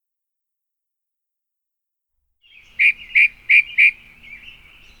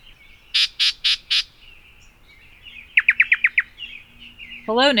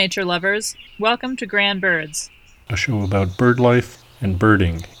Hello, nature lovers. Welcome to Grand Birds, a show about bird life and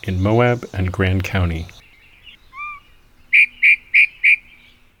birding in Moab and Grand County.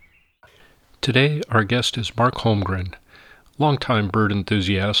 Today, our guest is Mark Holmgren, longtime bird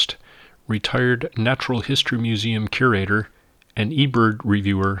enthusiast, retired Natural History Museum curator, and eBird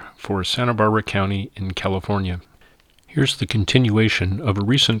reviewer for Santa Barbara County in California. Here's the continuation of a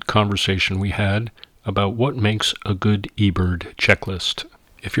recent conversation we had about what makes a good eBird checklist.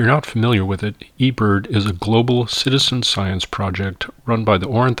 If you're not familiar with it, eBird is a global citizen science project run by the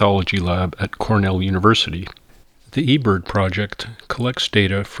Ornithology Lab at Cornell University. The eBird project collects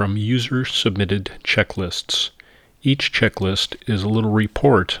data from user-submitted checklists. Each checklist is a little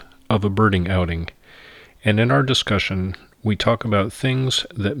report of a birding outing, and in our discussion, we talk about things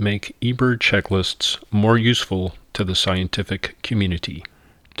that make eBird checklists more useful to the scientific community.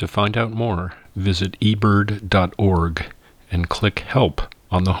 To find out more, visit ebird.org and click Help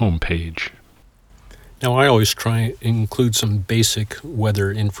on the home page. Now, I always try to include some basic weather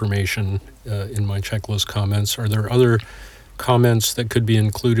information in my checklist comments. Are there other comments that could be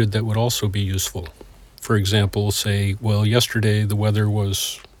included that would also be useful? For example, say, well, yesterday the weather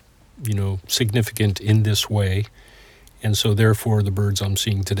was, significant in this way, and so therefore the birds I'm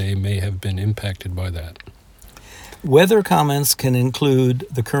seeing today may have been impacted by that. Weather comments can include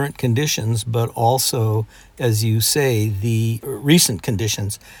the current conditions, but also, as you say, the recent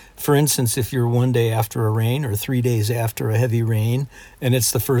conditions. For instance, if you're one day after a rain or 3 days after a heavy rain, and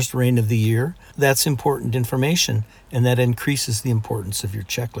it's the first rain of the year, that's important information, and that increases the importance of your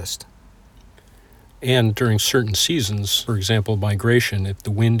checklist. And during certain seasons, for example, migration, if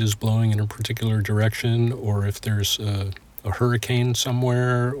the wind is blowing in a particular direction, or if there's a hurricane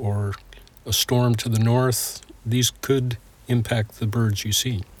somewhere, or a storm to the north, these could impact the birds you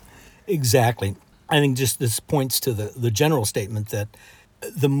see. Exactly. I think just this points to the general statement that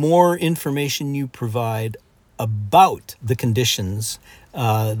the more information you provide about the conditions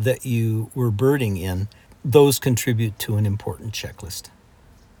that you were birding in, those contribute to an important checklist.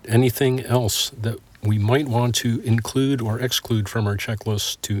 Anything else that we might want to include or exclude from our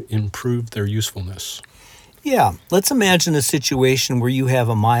checklist to improve their usefulness? Yeah, let's imagine a situation where you have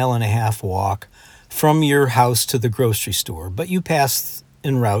a 1.5 mile walk from your house to the grocery store, but you pass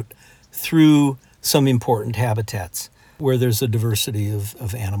en route through some important habitats where there's a diversity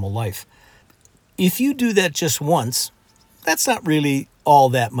of animal life. If you do that just once, that's not really all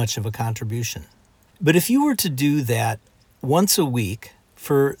that much of a contribution. But if you were to do that once a week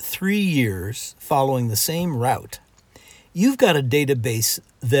for 3 years following the same route, you've got a database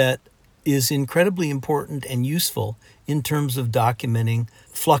that is incredibly important and useful in terms of documenting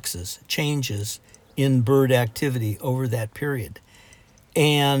fluxes, changes in bird activity over that period.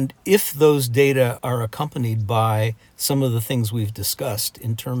 And if those data are accompanied by some of the things we've discussed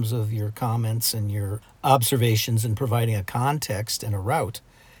in terms of your comments and your observations and providing a context and a route,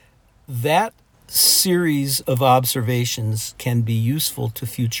 that series of observations can be useful to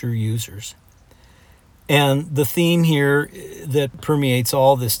future users. And the theme here that permeates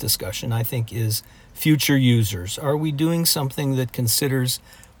all this discussion, I think, is future users. Are we doing something that considers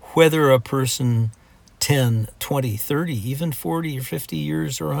whether a person 10, 20, 30, even 40 or 50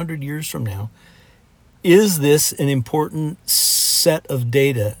 years or 100 years from now, is this an important set of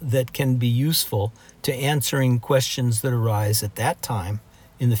data that can be useful to answering questions that arise at that time,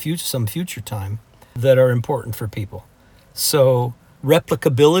 in the future, some future time, that are important for people? So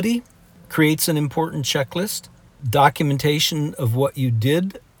replicability creates an important checklist. Documentation of what you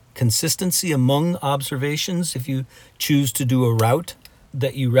did, consistency among observations, if you choose to do a route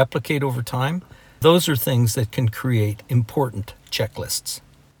that you replicate over time, those are things that can create important checklists.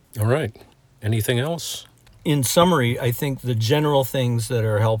 All right. Anything else? In summary, I think the general things that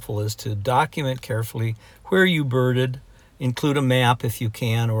are helpful is to document carefully where you birded, include a map if you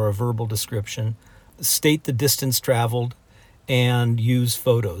can, or a verbal description, state the distance traveled, and use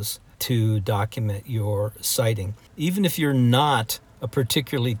photos to document your sighting. Even if you're not a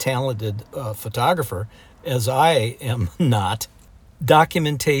particularly talented photographer, as I am not,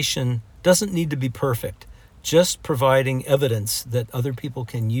 documentation doesn't need to be perfect. Just providing evidence that other people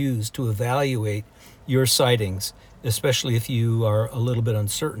can use to evaluate your sightings, especially if you are a little bit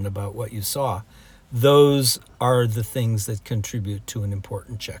uncertain about what you saw, those are the things that contribute to an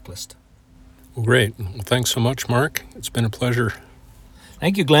important checklist. Well, great. Well, thanks so much, Mark. It's been a pleasure.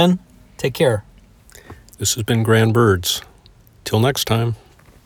 Thank you, Glenn. Take care. This has been Grand Birds. Till next time.